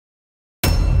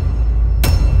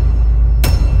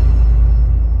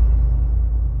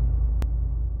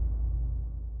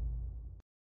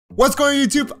What's going on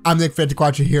YouTube? I'm Nick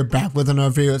Ventiquattro here, back with another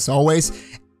video as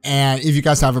always. And if you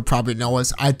guys haven't probably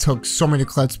noticed, I took so many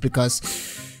clips because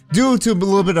due to a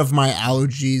little bit of my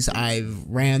allergies, I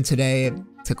ran today,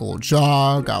 took a little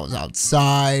jog, I was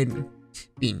outside,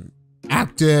 being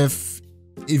active.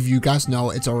 If you guys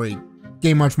know, it's already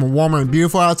getting much more warmer and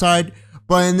beautiful outside.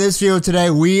 But in this video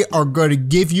today, we are going to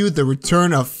give you the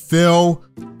return of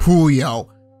PULEO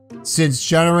since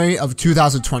January of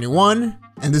 2021.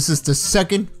 And this is the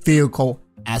second vehicle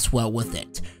as well with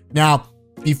it. Now,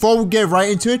 before we get right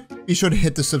into it, be sure to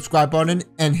hit the subscribe button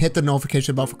and hit the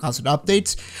notification bell for constant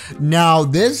updates. Now,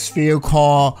 this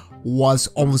vehicle was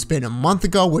almost been a month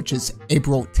ago, which is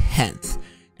April 10th.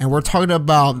 And we're talking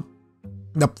about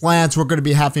the plans we're going to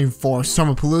be having for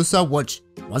Summer PALOOZA, which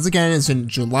once again is in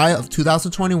July of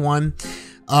 2021.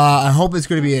 I hope it's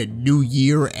going to be a new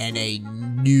year and a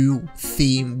new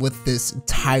theme with this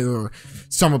entire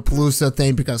Summer PALOOZA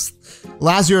thing, because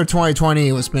last year of 2020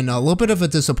 it was been a little bit of a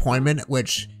disappointment,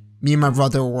 which me and my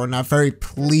brother were not very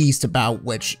pleased about,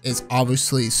 which is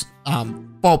obviously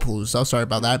Fall PALOOZA. Sorry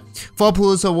about that. Fall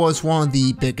PALOOZA was one of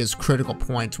the biggest critical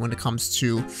points when it comes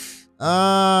to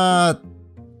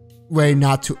way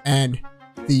not to end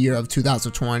the year of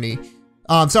 2020.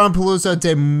 Summer PALOOZA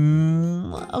did,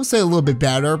 I would say, a little bit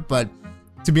better, but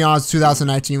to be honest,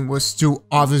 2019 was still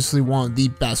obviously one of the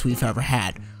best we've ever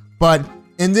had. But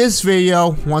in this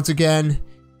video, once again,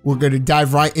 we're going to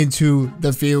dive right into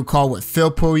the video call with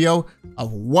PULEO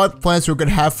of what plans we're going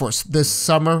to have for this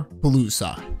Summer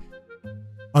PALOOZA.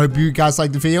 I hope you guys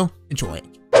like the video. Enjoy it.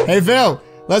 Hey Phil,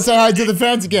 let's say hi to the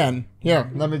fans again.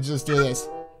 Here, let me just do this.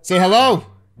 Say hello.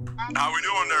 How we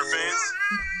doing there, fans?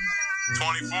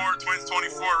 24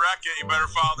 Racket, you better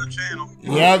follow the channel.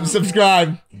 Yep,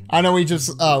 subscribe. I know we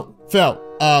just Phil,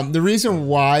 the reason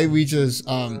why we just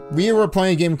we were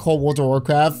playing a game called World of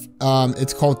Warcraft.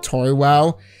 It's called Toy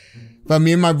WoW. But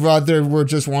me and my brother were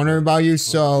just wondering about you,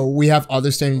 so we have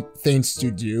other things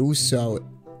to do. So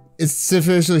it's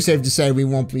sufficiently safe to say we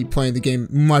won't be playing the game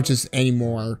much as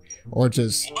anymore, or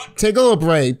just take a little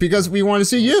break because we want to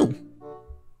see you.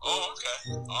 Oh, okay.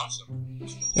 Awesome.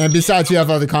 And besides, you have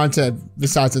other content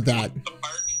besides of that. The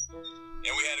park,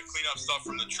 and we had to clean up stuff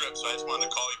from the trip, so I just wanted to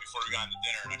call you before we got into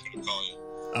dinner, and I couldn't call you.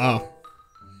 Oh.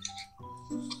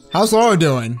 How's Laura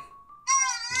doing?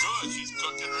 Good. She's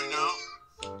cooking right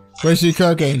now. Where's she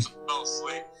cooking? She fell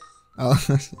asleep. Oh.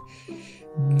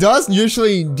 Does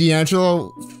usually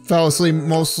D'Angelo fall asleep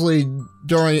mostly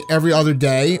during every other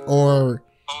day, or?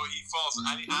 Oh, he falls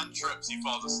on trips. He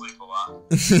falls asleep a lot.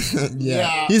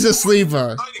 Yeah, he's a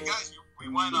sleeper. Guys, we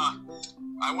went. I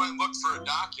went and looked for a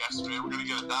dock yesterday. We're gonna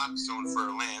get a dock soon for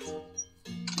land.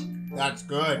 That's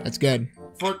good. That's good.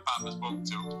 Papa's boat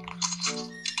too.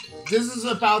 This is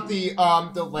about the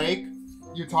lake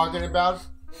you're talking about.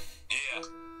 Yeah.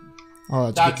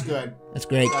 Oh, that's good. That's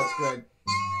great. That's good.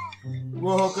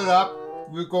 We'll hook it up.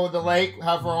 We'll go to the lake,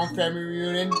 have our own family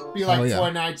reunion, be like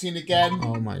 2019 again.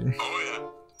 Oh my. Oh yeah.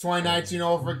 2019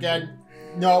 over again.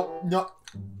 No,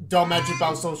 don't mention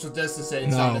about social distancing.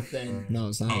 It's not a thing. No,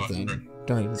 it's not a thing.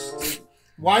 Don't even.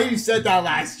 Why you said that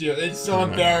last year? It's so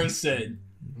embarrassing.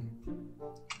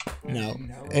 No.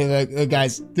 Hey, look,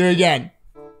 guys, do it again.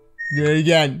 Do it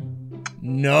again.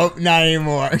 Nope, not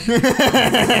anymore.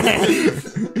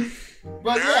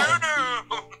 But yeah.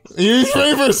 He's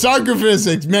playing for soccer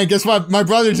physics. Man, guess what? My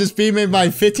brother just beat me by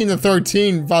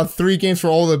 15-13, about 3 games for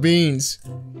all the beans.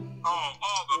 Oh,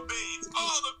 all the beans,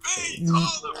 all the beans,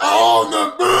 all the beans. All the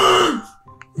beans!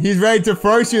 He's ready to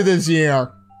first you this year.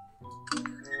 Alright,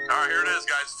 here it is,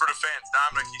 guys, for the fans.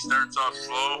 Dominic, he starts off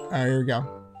slow. Alright, here we go.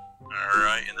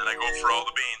 Alright, and then I go for all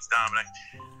the beans, Dominic.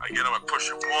 I get him, I push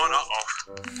him one,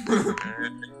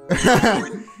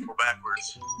 go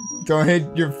backwards. Don't hit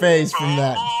your face from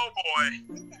that. Oh boy.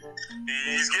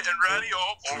 He's getting ready,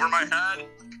 over my head.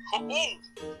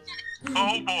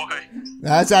 Oh boy.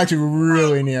 That's actually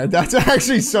really near. That's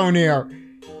actually so near.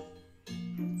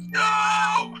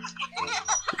 No!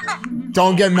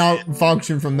 Don't get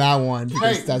malfunction from that one,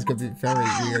 because that's gonna be very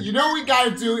weird. You know what we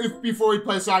gotta do before we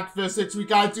play soccer physics? We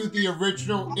gotta do the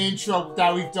original intro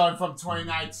that we've done from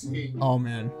 2019. Oh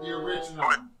man. The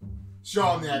original.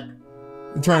 Show Nick.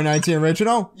 The 2019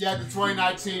 original? Yeah, the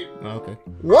 2019. Oh, okay.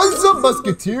 What's up,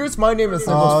 Musketeers? My name is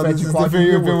this is the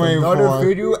video you've been waiting for. Another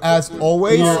video, as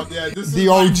always. Oh, yeah, this the is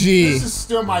OG. This is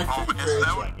still my favorite.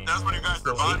 That's when you guys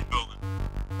are bodybuilding.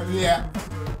 Yeah.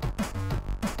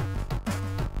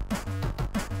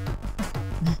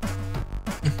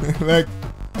 Look.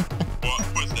 What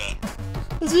was that?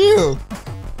 It's you.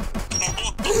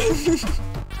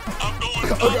 I'm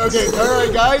going Okay,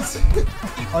 alright guys.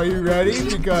 Are you ready?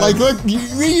 Because Like, look, we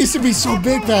used to be so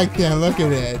big back then. Look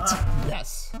at it.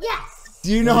 yes.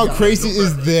 Do you know how crazy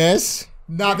is this?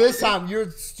 Now this time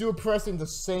you're still pressing the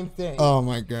same thing. Oh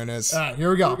my goodness. All right,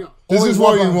 here we go. This Only is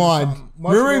one what we button want. this time.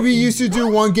 Much Remember more we easy. used to do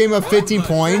one game of 15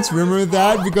 points? Remember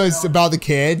that? Because it's about the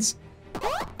kids.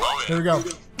 Here we go.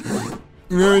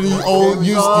 Remember the old,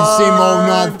 the same old,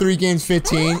 not 3 games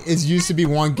 15? It used to be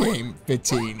 1 game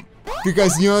 15.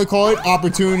 Because, you know what they call it?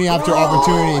 Opportunity after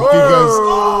opportunity.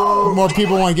 Because more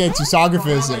people want to get into soccer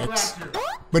physics.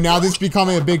 But now this is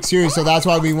becoming a big series, so that's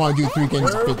why we want to do 3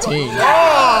 games of 15. Oh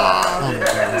my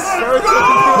goodness.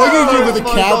 Look at you with the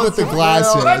cap with the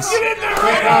glasses.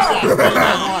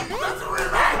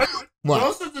 What?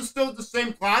 Those are still the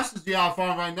same classes you have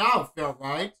on right now, Phil,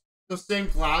 right? The same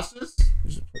classes?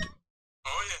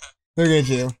 Oh yeah. Look at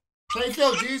you. Hey,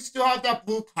 Phil, do you still have that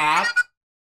blue cap?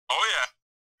 Oh yeah.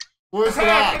 Where's it at?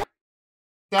 I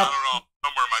don't know.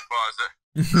 Somewhere in my closet.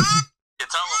 Yeah,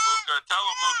 tell him, Luca. Tell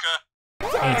him, Luca.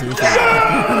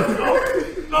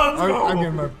 I'm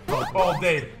getting my All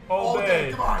day. All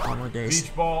day. Oh my days.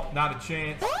 Beach ball, not a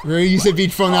chance. Really, you said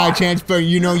beach ball, not a chance, but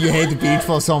you know you hate the beach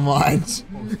ball so much.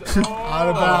 out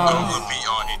of bounds.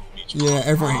 Yeah,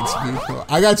 everyone hates beach ball.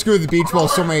 I got screwed with the beach ball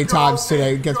so many times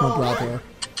today against my brother.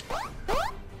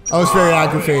 I was very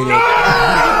aggravated.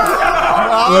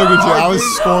 Look at you, I was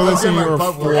scoreless and you were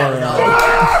 4. Look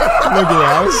at you,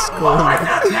 I was scoreless.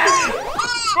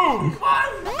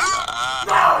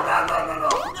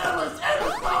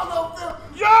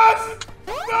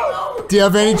 Do you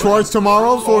have any chores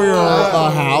tomorrow for your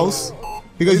house?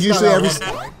 Because usually every...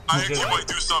 I actually might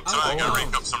do something tonight. I gotta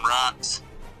rake up some rocks.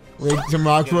 Rake some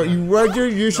rocks. Where do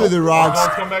usually the rocks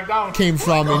Come back down. came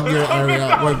from in your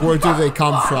area? Like, where do they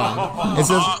come from? Is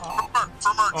it...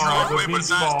 From our driveway, but it's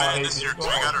not as bad this year because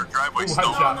we got our driveway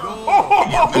stone.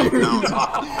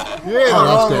 Yeah, Oh,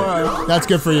 that's good. That's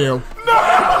good for you.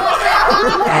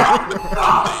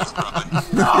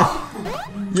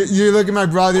 You look at my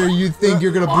brother, you think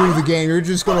you're gonna blow the game. You're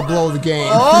just gonna blow the game.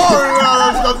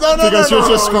 Because you're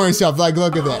just scoring stuff. Like,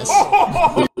 look at this.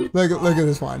 Look at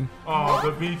this one. Oh,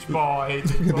 the beach ball. I hate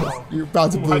the ball. You're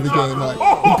about to blow the game. Like,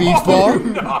 the beach ball.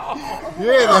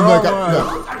 Yeah, And look,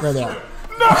 right there.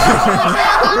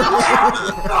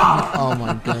 Oh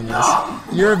my goodness.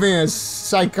 You're being a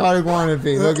psychotic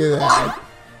wannabe. Look at that.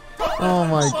 Oh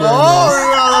my goodness.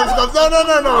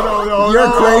 No.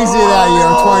 You're crazy that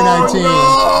year, 2019.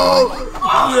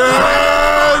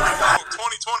 Yes!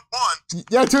 2021.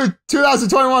 Yeah,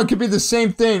 2021 could be the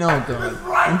same thing. Oh god.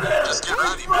 Just get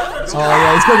ready, man. Oh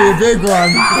yeah, it's gonna be a big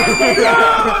one.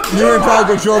 You and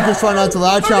probably Joker's trying not to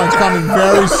laugh challenge coming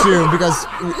very soon because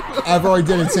I've already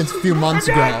did it since a few months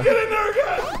ago.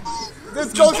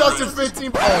 This goes out to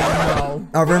 15. Oh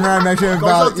no. Remember I mentioned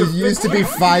about it used to be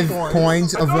 5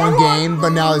 points of 1 game, but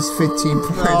now it's 15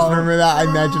 points. Remember that I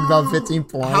mentioned about 15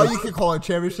 points? How you can call a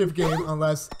championship game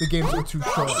unless the games are too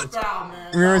short?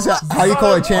 Remember how you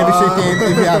call a championship game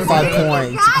if you have 5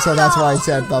 points? So that's why I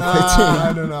said about 15.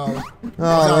 I don't know.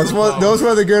 Oh, those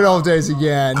were the good old days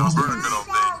again. Those were the good old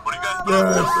days. What do you guys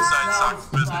do besides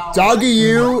soccer business? Doggy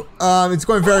you, it's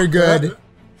going very good.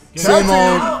 Same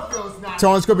old.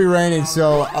 Tomorrow's gonna be raining,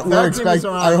 so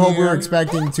I hope we're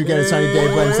expecting to get a sunny day,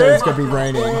 but instead it's gonna be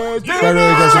raining. But it really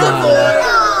doesn't matter.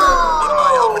 What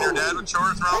about helping your dad with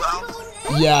chores around the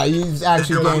house? Yeah, he's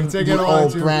actually getting the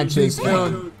old branches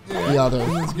and the other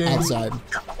outside.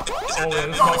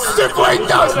 Stick right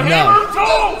down. No.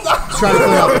 He's trying to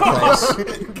clean up the place.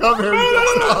 Come here.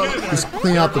 Just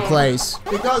clean up the place.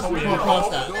 Because people post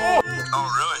that. Oh,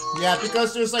 really? Yeah,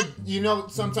 because there's like, you know,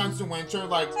 sometimes in winter,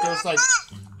 like there's like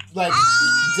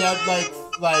dead,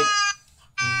 like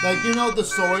you know the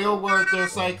soil where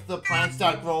there's like the plants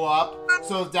that grow up.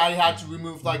 So Daddy had to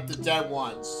remove like the dead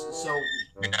ones, so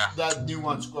that new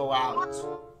ones grow out.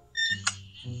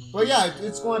 But yeah,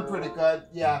 it's going pretty good.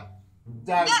 Yeah,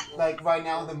 Dad, like right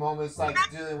now at the moment, it's like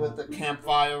dealing with the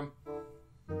campfire.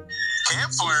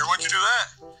 Campfire? Why'd you do that?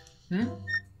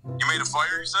 You made a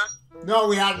fire, you said? No,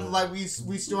 we had like we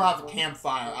still have a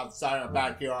campfire outside our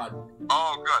backyard.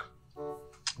 Oh, good.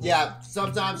 Yeah,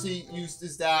 sometimes he used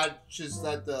his dad just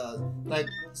let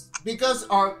because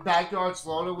our backyard's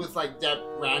loaded with like dead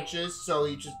branches, so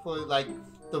he just put like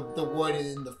the wood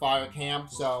in the fire camp,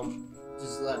 so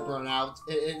just let it burn out.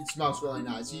 It smells really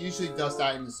nice. He usually does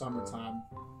that in the summertime.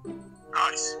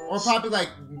 Nice. Or probably like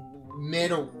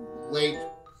mid or late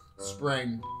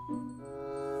spring.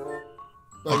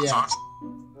 But yeah.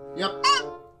 Yep.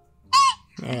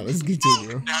 Alright, let's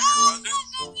continue.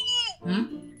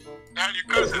 Dad, your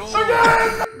cousin? Dad,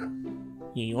 your cousin.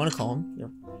 Yeah, you wanna call him? Yeah.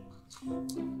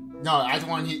 No, I just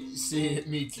want to see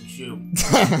me to chew.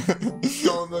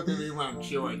 Don't look at me when I'm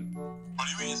chewing. What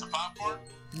do you eat? Some popcorn?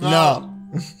 No.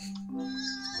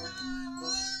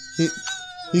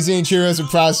 He's eating Cheerios and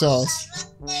pretzels.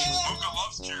 Luca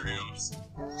loves Cheerios.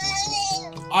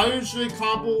 I usually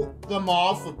combo them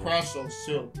all for pretzels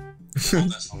too. Oh,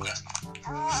 that's okay.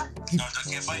 No, I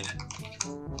can't fight it.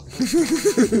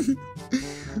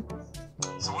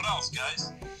 So what else,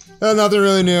 guys? Nothing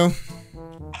really new.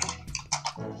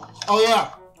 Oh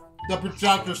yeah, the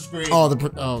projector screen. Oh,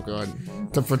 oh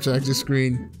god, the projector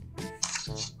screen.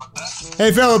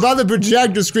 Hey Phil, about the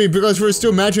projector screen because we're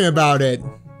still mentioning about it.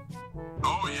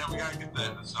 Oh yeah, we gotta get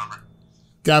that this summer.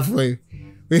 Definitely,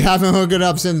 we haven't hooked it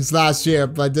up since last year,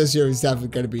 but this year is definitely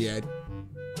gonna be it.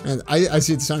 And I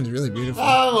see the sun's really beautiful.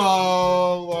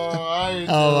 Hello, Laura.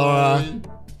 Hello, Laura.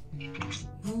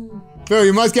 Phil,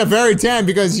 you must get very tan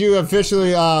because you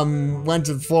officially went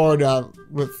to Florida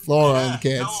with Flora and the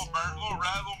kids. A little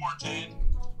red, a little more tan.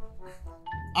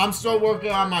 I'm still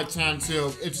working on my tan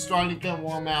too. It's starting to get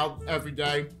warm out every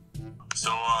day. So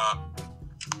what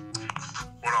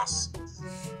else?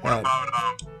 What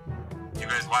about you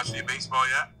guys watch any baseball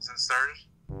yet since it started?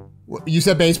 You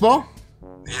said baseball?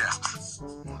 Yeah.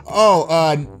 Oh,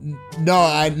 no,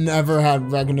 I never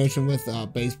had recognition with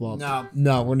baseball.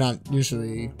 No, we're not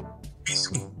usually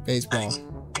baseball.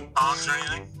 Songs or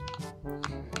anything?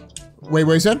 Wait,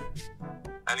 what you said?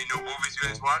 Any new movies you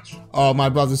guys watch? Oh, my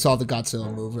brother saw the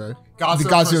Godzilla movie.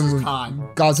 Godzilla vs.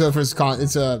 Kong. Godzilla vs. Kong.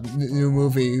 It's a new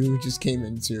movie who just came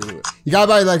into. You gotta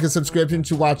buy like a subscription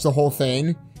to watch the whole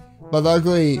thing, but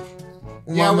luckily.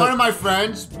 Yeah, one of my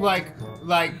friends, like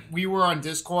we were on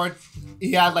Discord.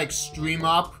 He had like stream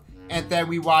up, and then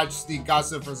we watched the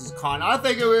Godzilla vs. Kong. I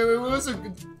think it was a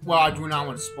good. Well, I do not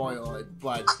want to spoil it,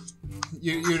 but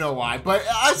you know why. But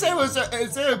I say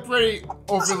it's a pretty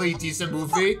overly decent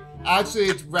movie. Actually,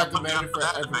 it's recommended for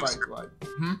everybody.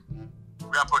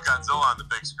 We gotta put Godzilla on the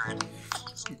big screen.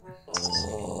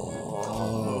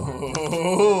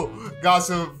 Oh,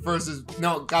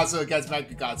 Godzilla gets back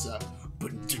to Godzilla.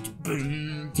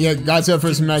 Yeah, Godzilla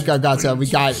vs. Godzilla.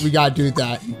 We gotta do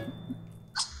that.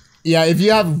 Yeah, if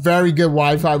you have very good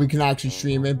Wi-Fi, we can actually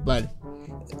stream it, but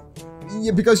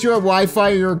yeah, because your Wi-Fi,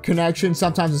 your connection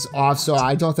sometimes is off, so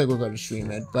I don't think we're going to stream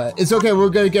it. But it's okay, we're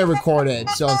going to get recorded,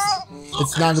 so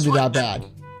it's not going to be that bad.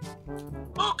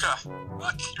 Luca,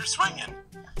 look, you're swinging.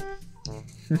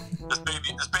 This baby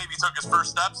took his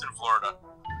first steps in Florida.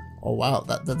 Oh wow,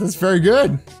 that's very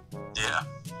good. Yeah.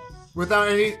 Without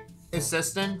any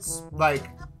assistance,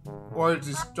 or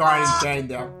just starting getting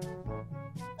there.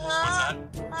 What's that?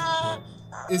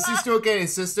 Is he still getting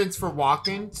assistance for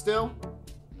walking still?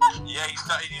 Yeah, he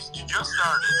just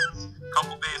started. A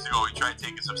couple days ago, he tried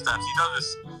taking some steps. He does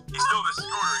this. He still this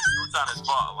scooter. He scoots on his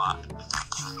butt a lot.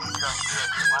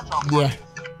 Yeah.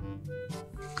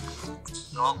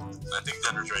 Oh, I think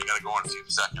Denver's ready. Gotta go in a few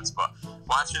seconds, but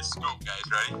watch his scoop, guys.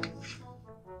 Ready?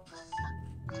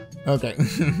 Okay.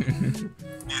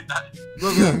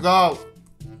 Look at him go.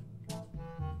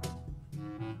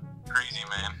 Crazy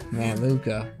man. Man,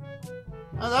 Luca.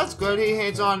 Oh, that's good. He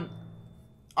hangs on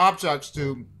objects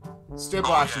to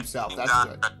stabilize himself. That's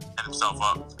good. Get himself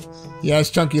up. He has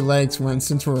chunky legs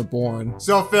since we were born.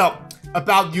 So Phil,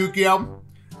 about Yu-Gi-Oh,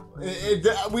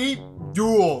 we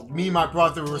dueled me and my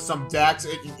brother with some decks.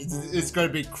 It's gonna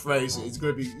be crazy. It's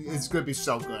gonna be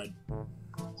so good.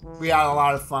 We had a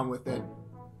lot of fun with it.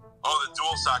 Oh, the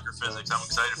dual soccer physics. I'm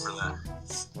excited for that.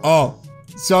 Oh,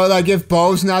 so like if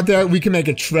Bo's not there, we can make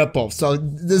a triple. So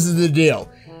this is the deal.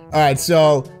 All right,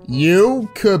 so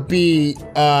you could be 2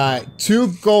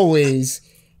 goalies,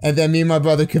 and then me and my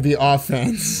brother could be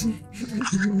offense. Okay,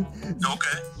 maybe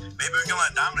we can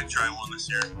let Dominic try one this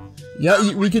year.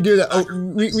 Yeah, we could do that. Oh,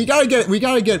 we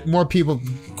gotta get more people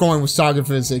going with soccer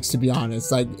physics. To be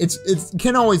honest, like it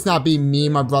can always not be me,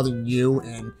 my brother, you,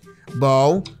 and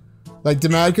Bo. Like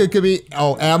Dominica could be.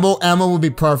 Oh, Emma would be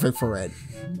perfect for it.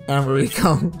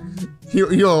 Enrico,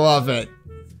 you'll love it.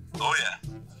 Oh yeah.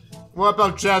 What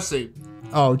about Jesse?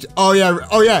 Oh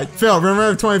yeah, Phil,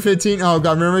 remember 2015? Oh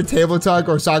god, remember Table Talk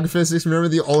or Soccer Physics? Remember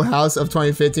the old house of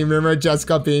 2015? Remember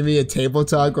Jessica being me at Table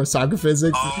Talk or Soccer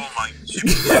Physics? Oh my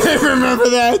god. Remember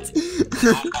that?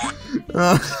 The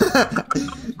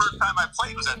first time I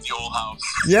played was at the old house.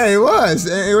 Yeah, it was.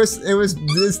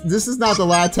 This is not the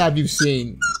laptop you've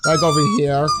seen. Like over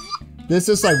here. This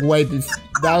is like way before.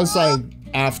 That was like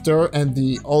after, and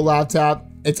the old laptop,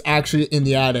 it's actually in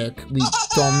the attic. We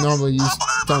don't normally use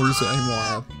it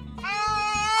anymore. But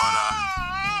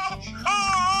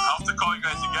I'll have to call you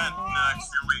guys again in the next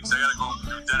few weeks. I gotta go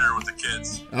do dinner with the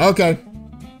kids. Okay.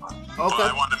 But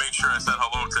I wanted to make sure I said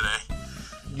hello today.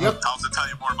 Yep. I'll have to tell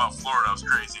you more about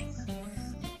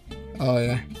Oh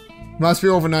yeah. Must be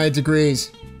over 90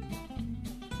 degrees.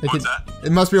 What's that?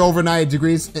 It must be over 90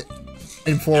 degrees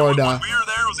in Florida. When we were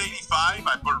there, it was 85.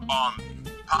 I put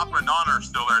Papa and Nana are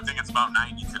still there. I think it's about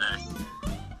 90 today.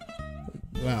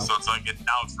 Wow. So it's like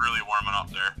now it's really warming up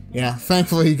there. Yeah.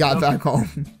 Thankfully, he got back home.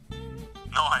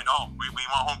 No, I know. We went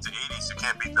home to 80, so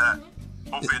can't beat that.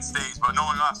 Hopefully it stays, but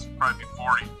knowing us, it'll probably be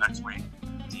 40 next week.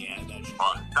 Yeah, that's true.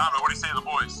 Donna, what do you say to the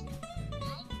boys?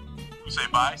 We say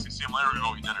bye. So see them later. We're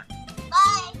going to go eat dinner.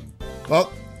 Bye.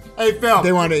 Well, Hey, Phil.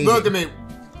 They wanna eat Look it. at me.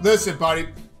 Listen, buddy.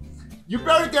 You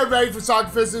better get ready for soccer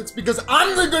physics because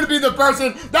I'm going to be the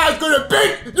person that's going to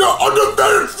beat your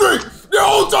undefeated streak the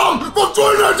whole time from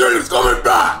 2019 is coming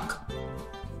back.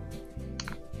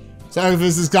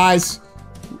 sacrifices, guys.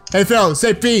 Hey, Phil,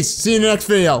 say peace. See you in the next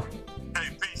video. Hey,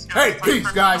 peace, guys. Hey,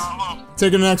 peace, guys. Hello.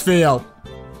 Take you in the next video.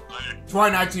 Later.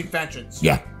 2019 vengeance.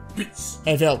 Yeah. Peace.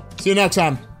 Hey, Phil. See you next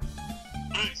time.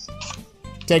 Peace.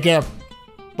 Take care.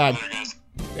 Bye. Later, guys.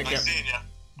 Take Nice care. seeing ya.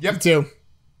 You too.